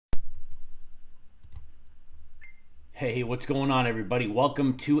Hey, what's going on, everybody?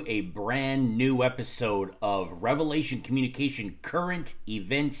 Welcome to a brand new episode of Revelation Communication Current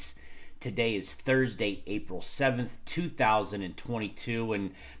Events. Today is Thursday, April 7th, 2022.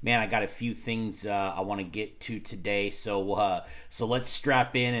 And man, I got a few things I want to get to today. So let's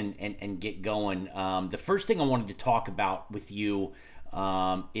strap in and get going. The first thing I wanted to talk about with you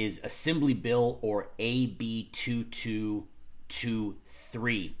is Assembly Bill, or AB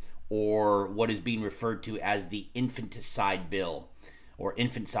 2223. Or what is being referred to as the infanticide bill, or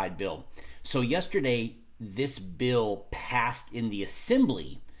infanticide bill. So yesterday, this bill passed in the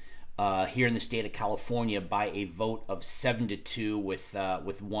Assembly here in the state of California by a vote of 7-2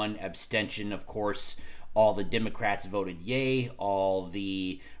 with one abstention. Of course, all the Democrats voted yay. All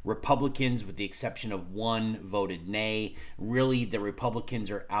the Republicans, with the exception of one, voted nay. Really, the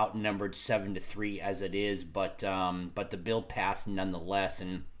Republicans are outnumbered 7-3 as it is, but the bill passed nonetheless.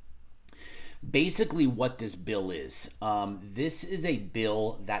 And basically what this bill is, this is a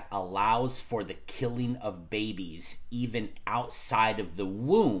bill that allows for the killing of babies even outside of the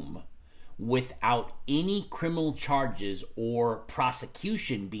womb without any criminal charges or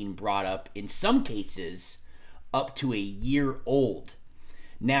prosecution being brought up, in some cases up to a year old.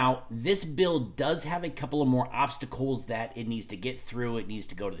 Now, this bill does have a couple of more obstacles that it needs to get through. It needs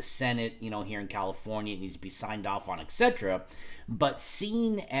to go to the Senate, here in California. It needs to be signed off on, etc. But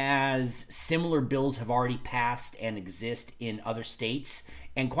seeing as similar bills have already passed and exist in other states,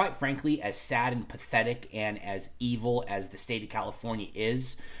 and quite frankly, as sad and pathetic and as evil as the state of California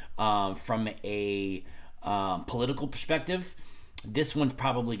is from a political perspective, this one's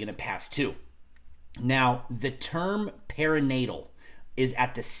probably going to pass too. Now, the term perinatal is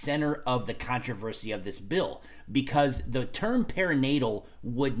at the center of the controversy of this bill, because the term perinatal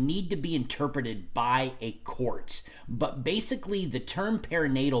would need to be interpreted by a court. But basically, the term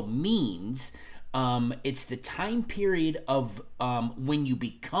perinatal means it's the time period of when you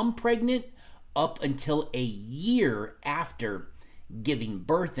become pregnant up until a year after giving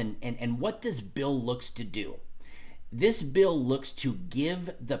birth. And what this bill looks to do, this bill looks to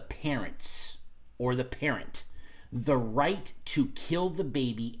give the parents, or the parent, the right to kill the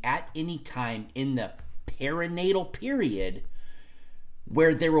baby at any time in the perinatal period,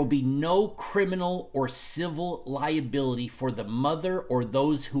 where there will be no criminal or civil liability for the mother or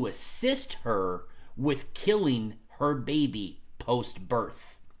those who assist her with killing her baby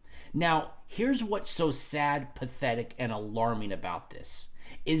post-birth. Now, here's what's so sad, pathetic, and alarming about this,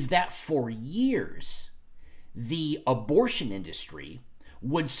 is that for years, the abortion industry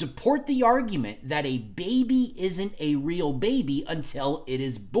would support the argument that a baby isn't a real baby until it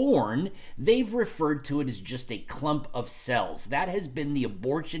is born. They've referred to it as just a clump of cells. That has been the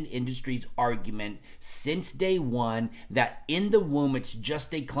abortion industry's argument since day one, that in the womb it's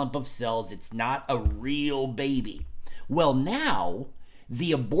just a clump of cells. It's not a real baby. Well, now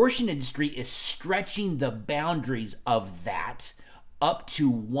the abortion industry is stretching the boundaries of that up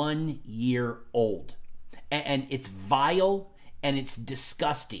to 1 year old. And it's vile, and it's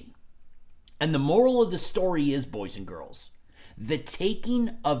disgusting. And the moral of the story is, boys and girls, the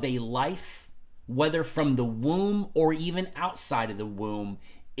taking of a life, whether from the womb or even outside of the womb,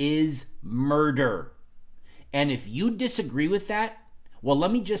 is murder. And if you disagree with that, well,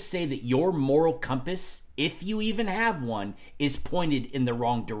 let me just say that your moral compass, if you even have one, is pointed in the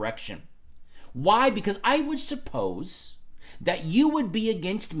wrong direction. Why? Because I would suppose that you would be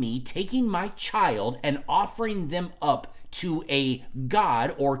against me taking my child and offering them up to a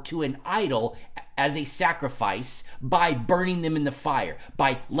god or to an idol as a sacrifice by burning them in the fire,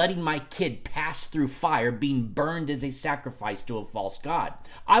 by letting my kid pass through fire, being burned as a sacrifice to a false god.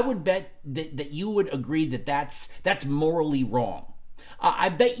 I would bet that you would agree that that's morally wrong. I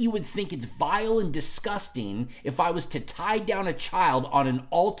bet you would think it's vile and disgusting if I was to tie down a child on an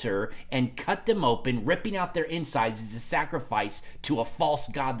altar and cut them open, ripping out their insides as a sacrifice to a false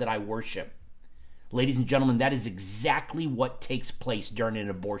god that I worship. Ladies and gentlemen, that is exactly what takes place during an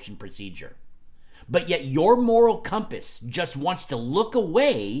abortion procedure. But yet your moral compass just wants to look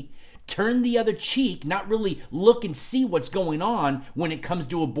away, turn the other cheek, not really look and see what's going on when it comes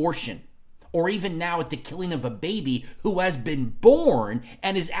to abortion. Or even now at the killing of a baby who has been born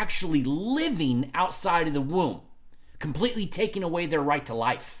and is actually living outside of the womb, completely taking away their right to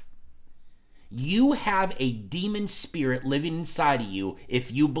life. You have a demon spirit living inside of you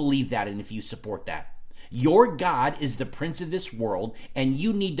if you believe that and if you support that. Your God is the prince of this world, and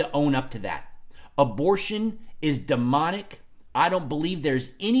you need to own up to that. Abortion is demonic. I don't believe there's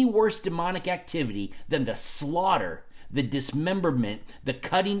any worse demonic activity than the slaughter, the dismemberment, the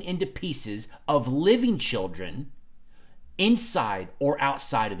cutting into pieces of living children inside or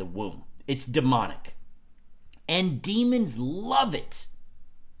outside of the womb. It's demonic. And demons love it.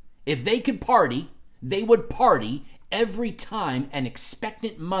 If they could party, they would party every time an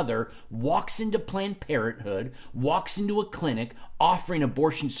expectant mother walks into Planned Parenthood, walks into a clinic offering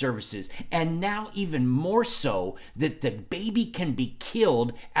abortion services, and now even more so that the baby can be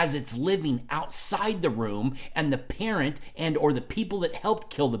killed as it's living outside the room, and the parent and or the people that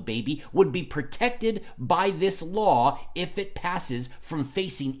helped kill the baby would be protected by this law if it passes from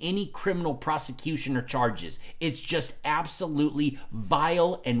facing any criminal prosecution or charges. It's just absolutely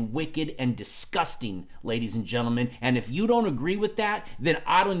vile and wicked and disgusting, ladies and gentlemen. And if you don't agree with that, then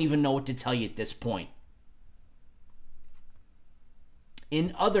I don't even know what to tell you at this point.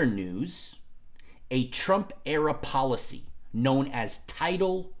 In other news, a Trump-era policy known as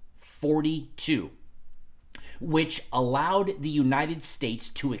Title 42, which allowed the United States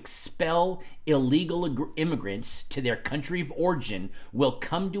to expel illegal immigrants to their country of origin, will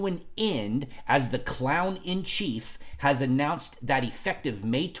come to an end as the clown-in-chief has announced that effective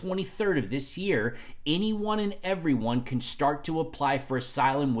May 23rd of this year, anyone and everyone can start to apply for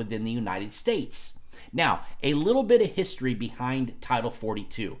asylum within the United States. Now, a little bit of history behind Title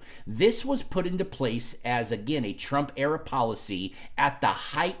 42. This was put into place as, again, a Trump-era policy at the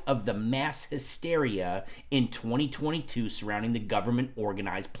height of the mass hysteria in 2022 surrounding the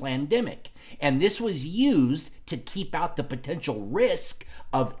government-organized pandemic. And this was used to keep out the potential risk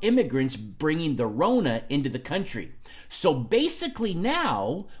of immigrants bringing the Rona into the country. So basically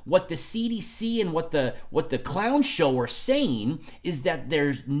now, what the CDC and what the clown show are saying is that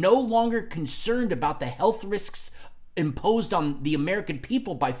there's no longer concerned about the health risks imposed on the American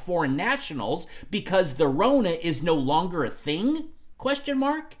people by foreign nationals because the Rona is no longer a thing? Question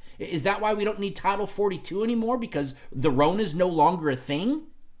mark? Is that why we don't need Title 42 anymore? Because the Rona is no longer a thing?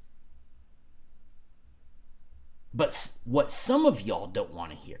 But what some of y'all don't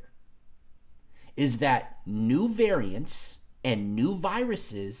want to hear is that new variants and new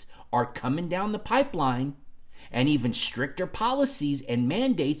viruses are coming down the pipeline, and even stricter policies and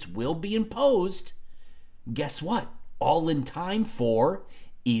mandates will be imposed. Guess what? All in time for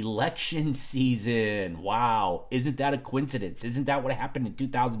election season. Wow. Isn't that a coincidence? Isn't that what happened in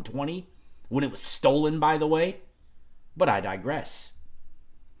 2020 when it was stolen, by the way? But I digress.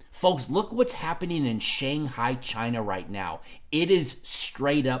 Folks, look what's happening in Shanghai, China right now. It is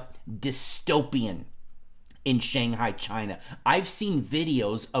straight up dystopian in Shanghai, China. I've seen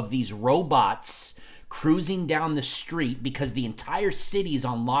videos of these robots cruising down the street because the entire city is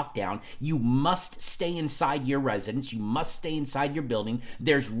on lockdown. You must stay inside your residence. You must stay inside your building.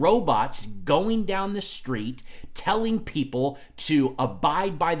 There's robots going down the street telling people to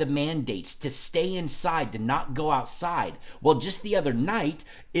abide by the mandates, to stay inside, to not go outside. Well, just the other night,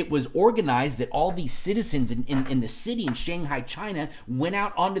 it was organized that all these citizens in the city in Shanghai, China, went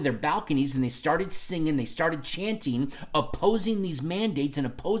out onto their balconies and they started singing, they started chanting, opposing these mandates and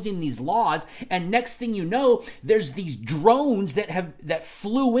opposing these laws. And next thing you know, there's these drones that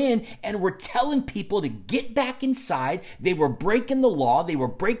flew in and were telling people to get back inside. They were breaking the law, they were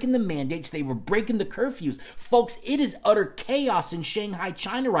breaking the mandates, they were breaking the curfews. Folks, it is utter chaos in Shanghai,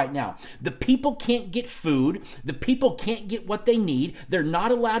 China right now. The people can't get food, the people can't get what they need, they're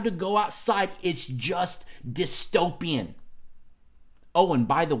not allowed to go outside. It's just dystopian. Oh, and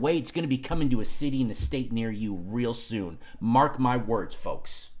by the way, it's going to be coming to a city and a state near you real soon. Mark my words,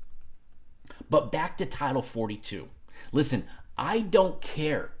 folks. But back to Title 42. Listen, I don't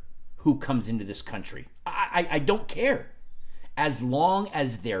care who comes into this country. I don't care. As long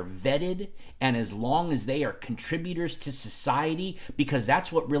as they're vetted and as long as they are contributors to society, because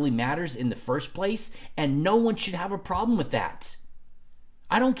that's what really matters in the first place, and no one should have a problem with that.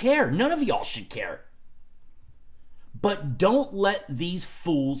 I don't care. None of y'all should care. But don't let these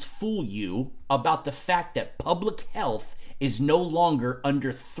fools fool you about the fact that public health is no longer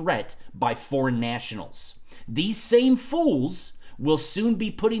under threat by foreign nationals. These same fools will soon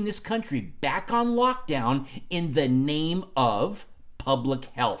be putting this country back on lockdown in the name of public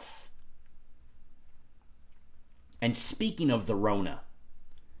health. And speaking of the Rona,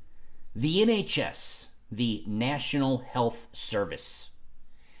 the NHS, the National Health Service,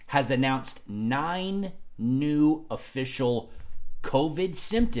 has announced 9 new official COVID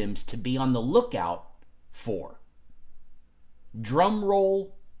symptoms to be on the lookout for. Drum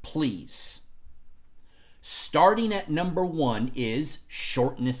roll, please. Starting at number 1 is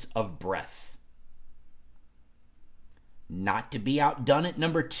shortness of breath. Not to be outdone at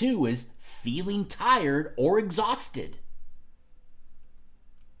number 2 is feeling tired or exhausted.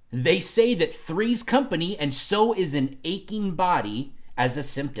 They say that 3's company, and so is an aching body as a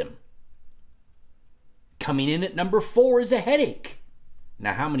symptom. Coming in at number 4 is a headache.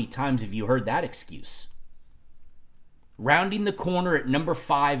 Now, how many times have you heard that excuse? Rounding the corner at number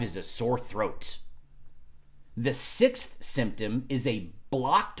 5 is a sore throat. The 6th symptom is a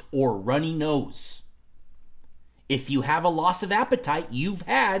blocked or runny nose. If you have a loss of appetite, you've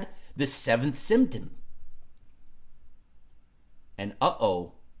had the 7th symptom. And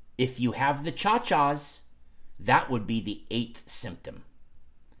if you have the cha-chas, that would be the 8th symptom.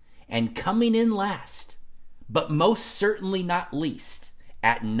 And coming in last, but most certainly not least,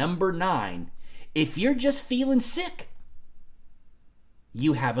 at number 9, if you're just feeling sick,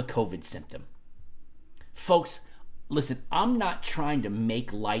 you have a COVID symptom. Folks, listen, I'm not trying to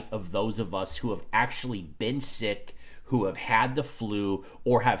make light of those of us who have actually been sick, who have had the flu,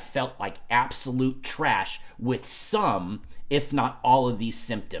 or have felt like absolute trash with some, if not all of these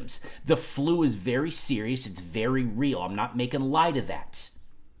symptoms. The flu is very serious. It's very real. I'm not making light of that.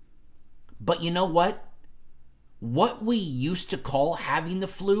 But you know what? What we used to call having the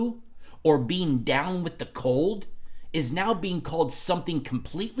flu or being down with the cold is now being called something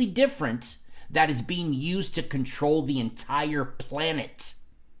completely different that is being used to control the entire planet.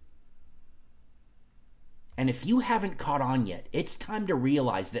 And if you haven't caught on yet, it's time to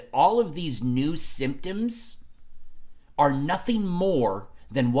realize that all of these new symptoms are nothing more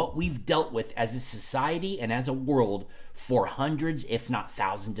than what we've dealt with as a society and as a world for hundreds, if not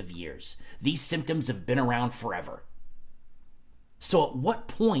thousands of years. These symptoms have been around forever. So at what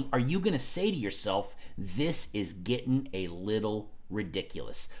point are you going to say to yourself, this is getting a little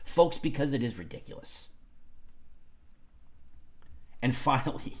ridiculous? Folks, because it is ridiculous. And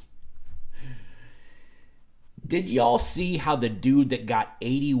finally, did y'all see how the dude that got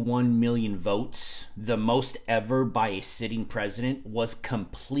 81 million votes, the most ever by a sitting president, was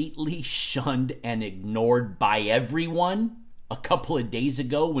completely shunned and ignored by everyone a couple of days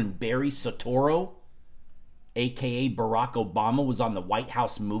ago when Barry Soetoro, aka Barack Obama, was on the White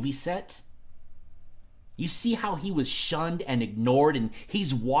House movie set? You see how he was shunned and ignored, and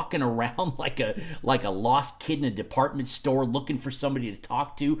he's walking around like a lost kid in a department store looking for somebody to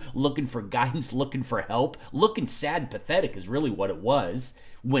talk to, looking for guidance, looking for help, looking sad and pathetic is really what it was,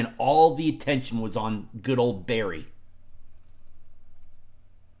 when all the attention was on good old Barry.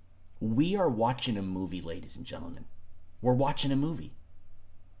 We are watching a movie, ladies and gentlemen. We're watching a movie.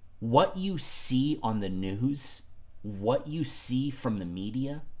 What you see on the news, what you see from the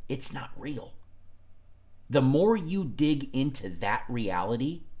media, it's not real. The more you dig into that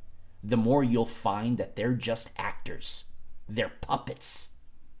reality, the more you'll find that they're just actors. They're puppets.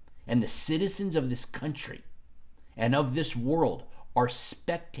 And the citizens of this country and of this world are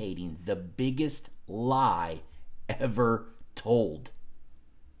spectating the biggest lie ever told.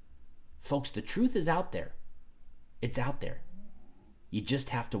 Folks, the truth is out there. It's out there. You just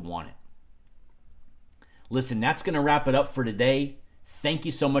have to want it. Listen, that's going to wrap it up for today. Thank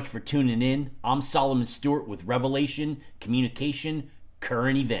you so much for tuning in. I'm Solomon Stewart with Revelation Communication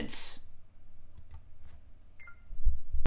Current Events.